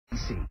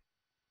ABC.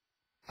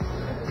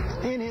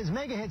 In his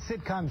mega-hit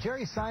sitcom,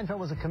 Jerry Seinfeld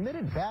was a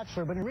committed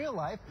bachelor, but in real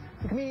life,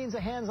 the comedian's a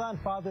hands-on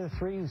father of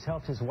three who's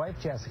helped his wife,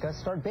 Jessica,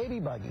 start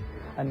Baby Buggy,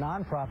 a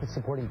nonprofit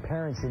supporting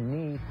parents in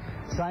need.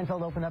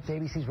 Seinfeld opened up to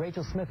ABC's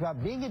Rachel Smith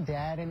about being a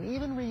dad and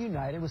even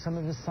reunited with some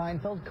of his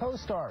Seinfeld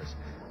co-stars,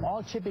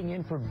 all chipping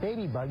in for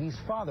Baby Buggy's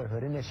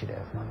Fatherhood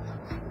initiative.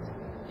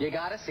 You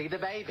gotta see the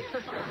baby.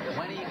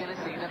 When are you gonna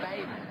see the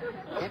baby?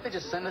 Can't they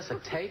just send us a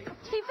tape?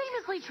 He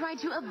famously tried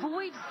to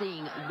avoid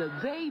seeing the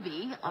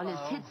baby on his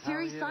hit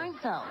series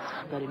Seinfeld.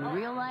 But in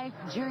real life,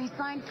 Jerry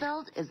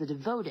Seinfeld is a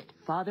devoted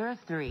father of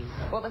three.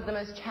 What was the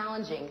most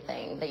challenging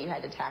thing that you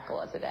had to tackle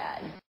as a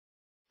dad?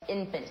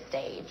 Infant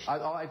stage.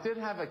 I did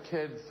have a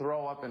kid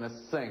throw up in a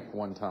sink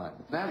one time.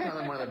 That's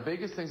one of the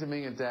biggest things of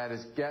being a dad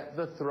is get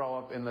the throw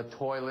up in the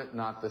toilet,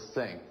 not the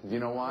sink. You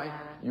know why? Yeah.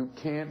 You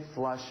can't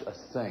flush a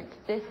sink.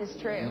 This is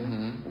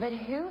true. But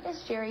who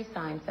is Jerry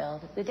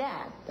Seinfeld, the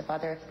dad, the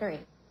father of three?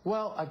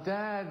 Well, a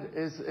dad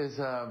is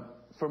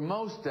for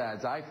most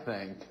dads, I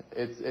think,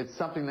 it's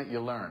something that you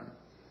learn.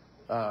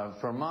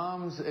 For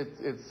moms,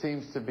 it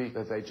seems to be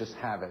that they just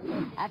have it.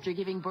 After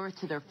giving birth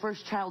to their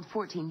first child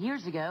 14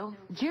 years ago,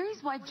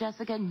 Jerry's wife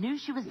Jessica knew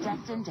she was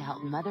destined to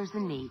help mothers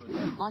in need,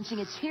 launching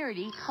a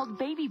charity called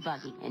Baby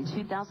Buggy in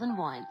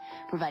 2001,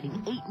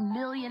 providing 8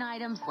 million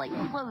items like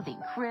clothing,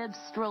 cribs,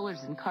 strollers,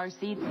 and car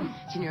seats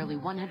to nearly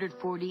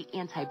 140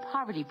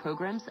 anti-poverty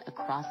programs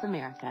across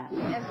America.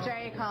 As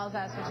Jerry calls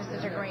us, which is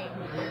such a great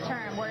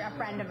term, we're a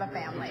friend of a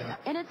family.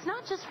 And it's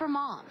not just for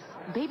moms.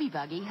 Baby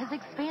Buggy has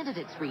expanded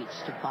its reach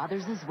to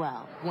fathers as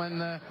well. When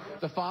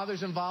the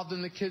father's involved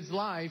in the kid's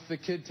life, the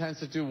kid tends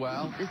to do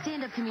well. The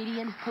stand-up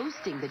comedian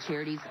hosting the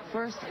charity's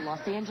first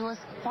Los Angeles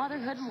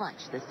Fatherhood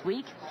Lunch this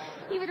week,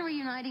 even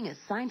reuniting his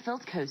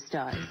Seinfeld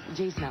co-stars,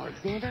 Jason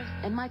Alexander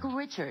and Michael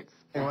Richards.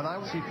 And when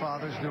I see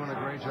fathers doing a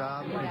great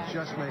job, it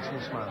just makes me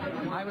smile.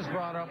 I was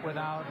brought up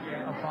without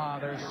a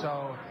father,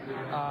 so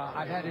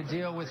I've had to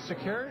deal with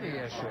security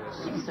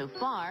issues. So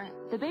far,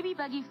 the Baby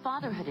Buggy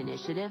Fatherhood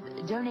Initiative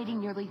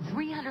donating nearly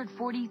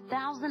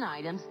 340,000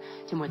 items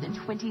to more than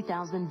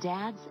 20,000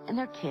 dads and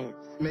their kids.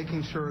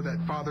 Making sure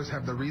that fathers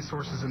have the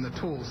resources and the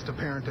tools to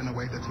parent in a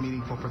way that's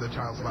meaningful for their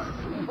child's life.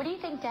 What do you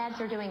think dads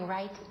are doing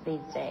right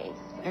these days?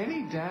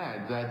 Any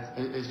dad that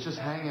is just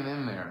hanging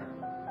in there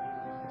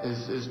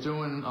is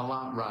doing a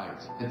lot right.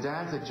 The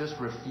dads that just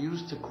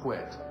refuse to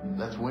quit,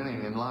 that's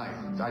winning in life.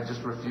 I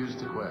just refuse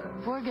to quit.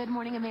 For Good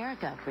Morning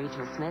America,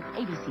 Rachel Smith,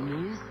 ABC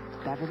News,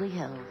 Beverly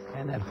Hills.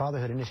 And that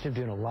Fatherhood initiative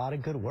doing a lot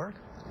of good work.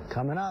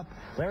 Coming up,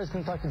 Larry's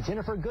going to talk to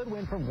Jennifer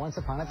Goodwin from Once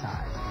Upon a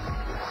Time.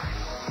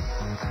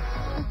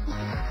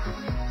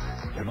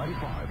 At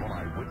 95 on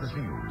Eyewitness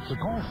News. The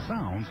call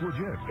sounds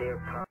legit.